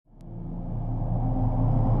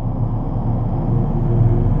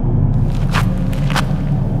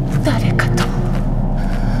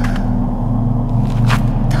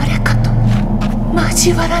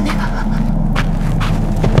交わらねば。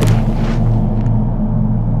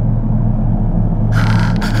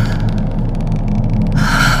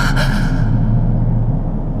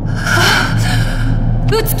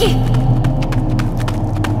うつ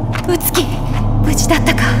き、無事だっ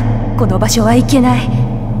たか。この場所はいけない。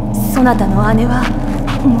そなたの姉は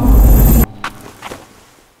も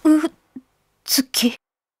う。うつき、助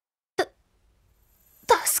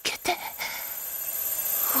けて、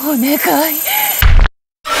お願い。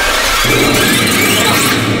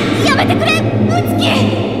やめてくれ、うつき。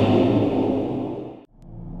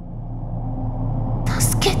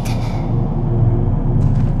助けて、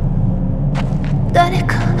誰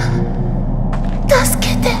か助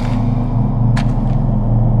けて。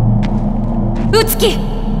うつき、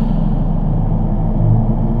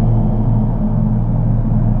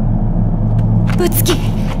うつき、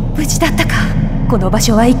無事だったか。この場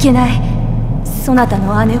所はいけない。そなた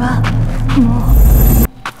の姉はも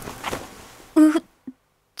う。う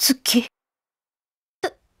つき、助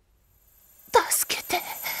けて、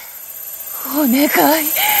お願い。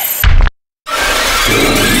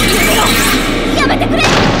やめてくれ、うつ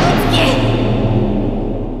き。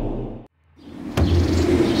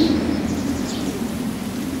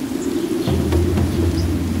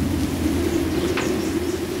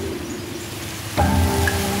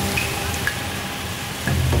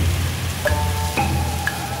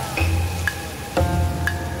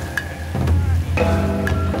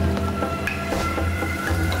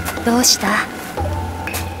どうした？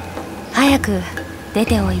早く出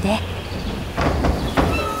ておいで。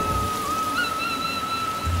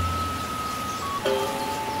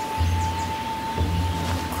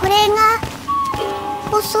これが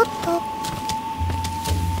お外。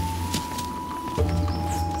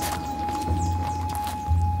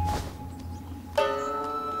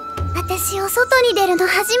私お外に出るの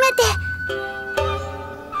初めて。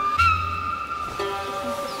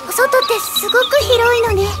お外ってすごく広い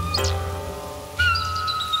のね。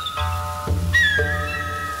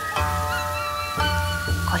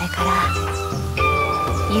これから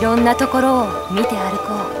いろんなところを見て歩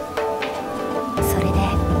こう。それで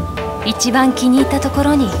一番気に入ったとこ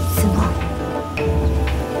ろに住もう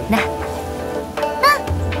な。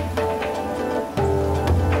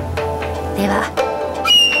では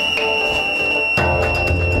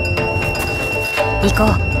行こ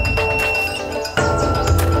う。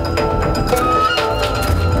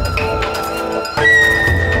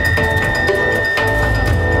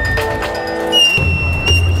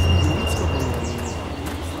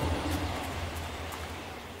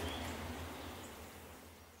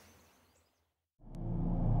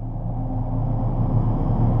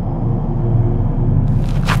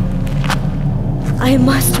I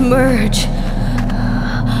must merge.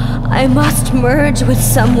 I must merge with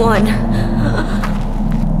someone.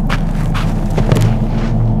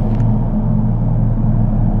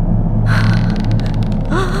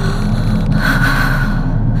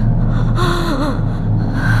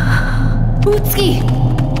 Utsuki!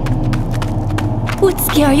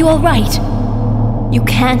 Utsuki, are you all right? You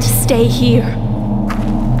can't stay here.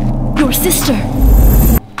 Your sister.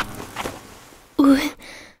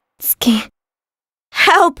 Utsuki.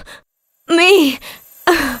 Help me!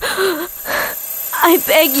 I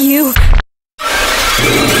beg you.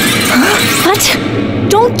 What?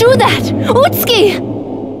 Don't do that! Utsuki!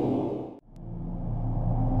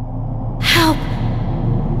 Help.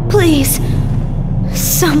 Please.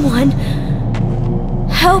 Someone.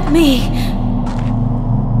 Help me.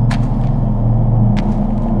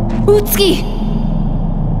 Utsuki!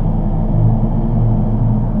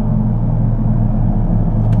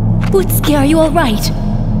 Utsuki, are you all right?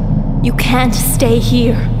 You can't stay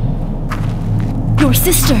here. Your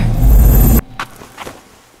sister.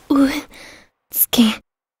 Utsuki.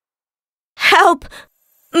 Help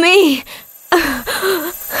me.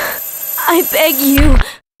 I beg you.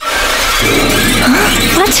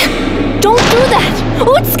 What? Don't do that!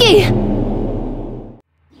 Utsuki!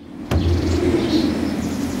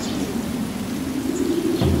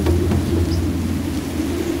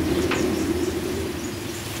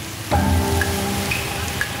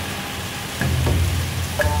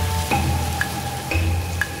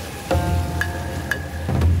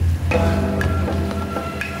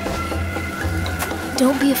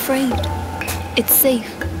 Don't be afraid. It's safe.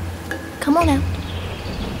 Come on out.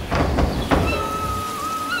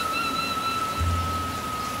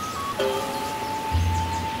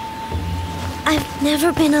 I've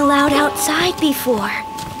never been allowed outside before.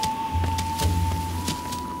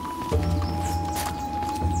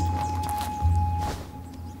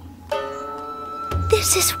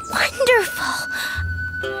 This is wonderful.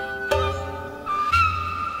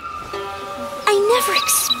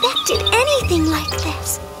 expected anything like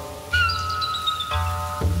this.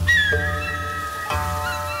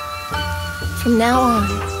 From now on,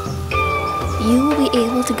 you will be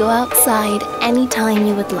able to go outside anytime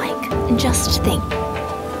you would like. And just think,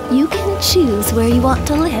 you can choose where you want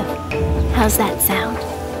to live. How's that sound?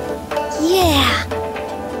 Yeah!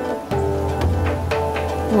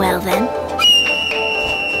 Well then,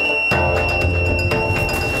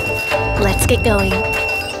 let's get going.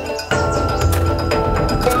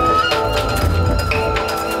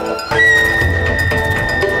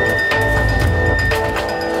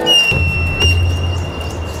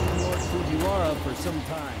 For some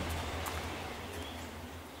time.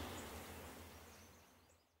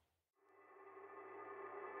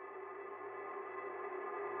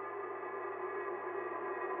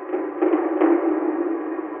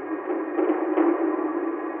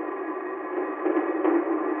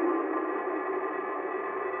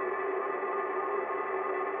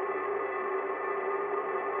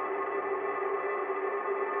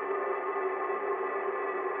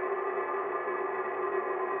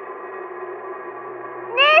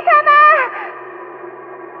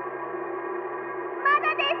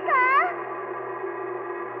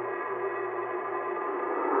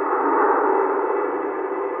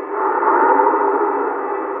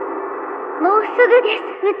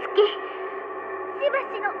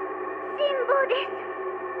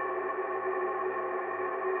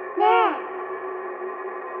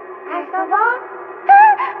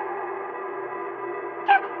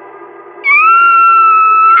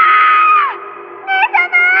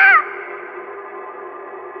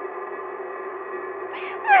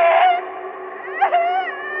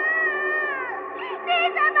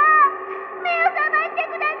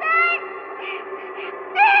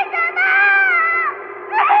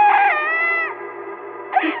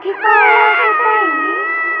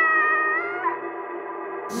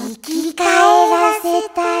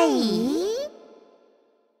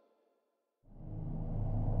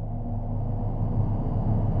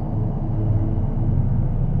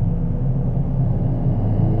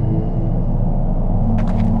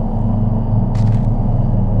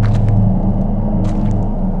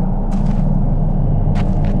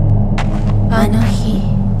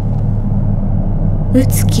う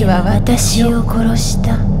つきは私を殺し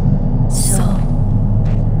た。そう。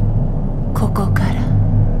ここから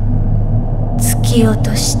突き落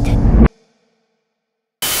として。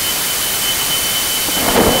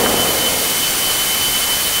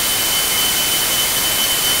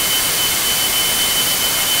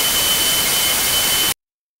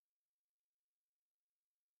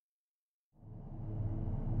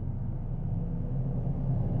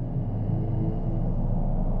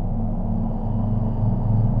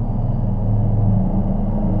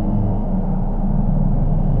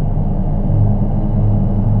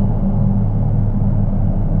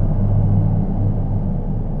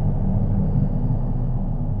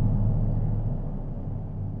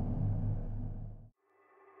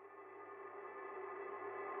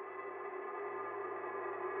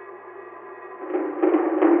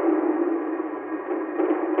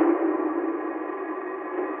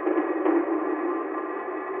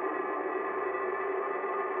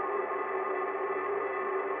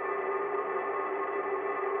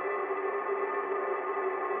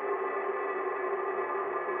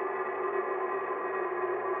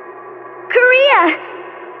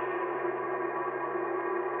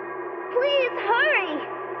Please hurry!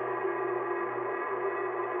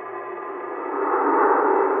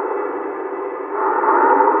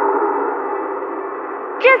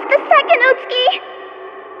 Just a second, Utsuki!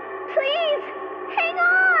 Please, hang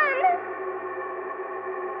on!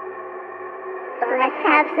 Let's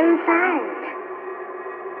have some fun.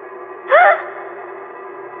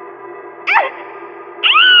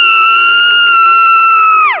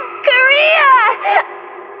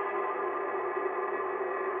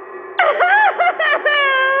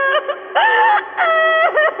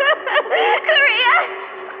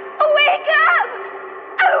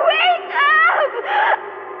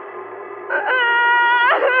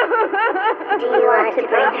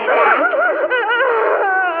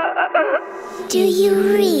 Do you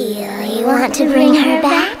really want to bring her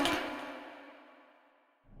back?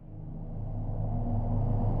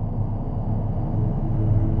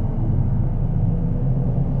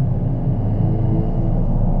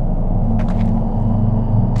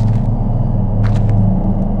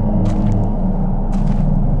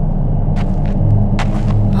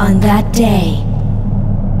 On that day,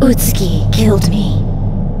 Utsuki killed me.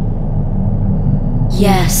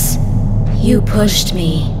 Yes, you pushed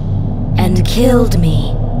me and killed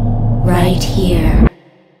me right here.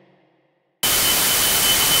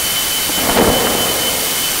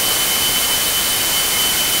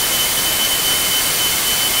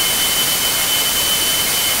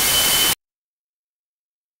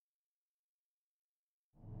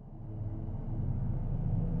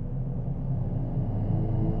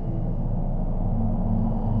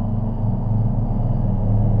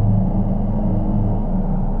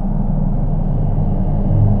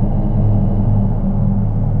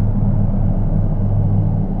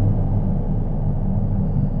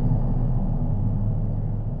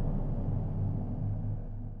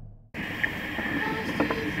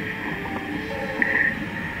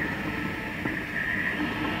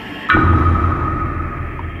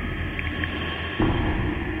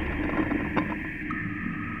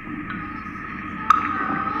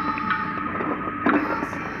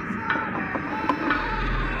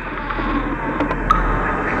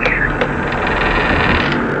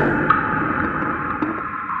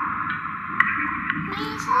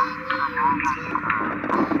 Upscaled.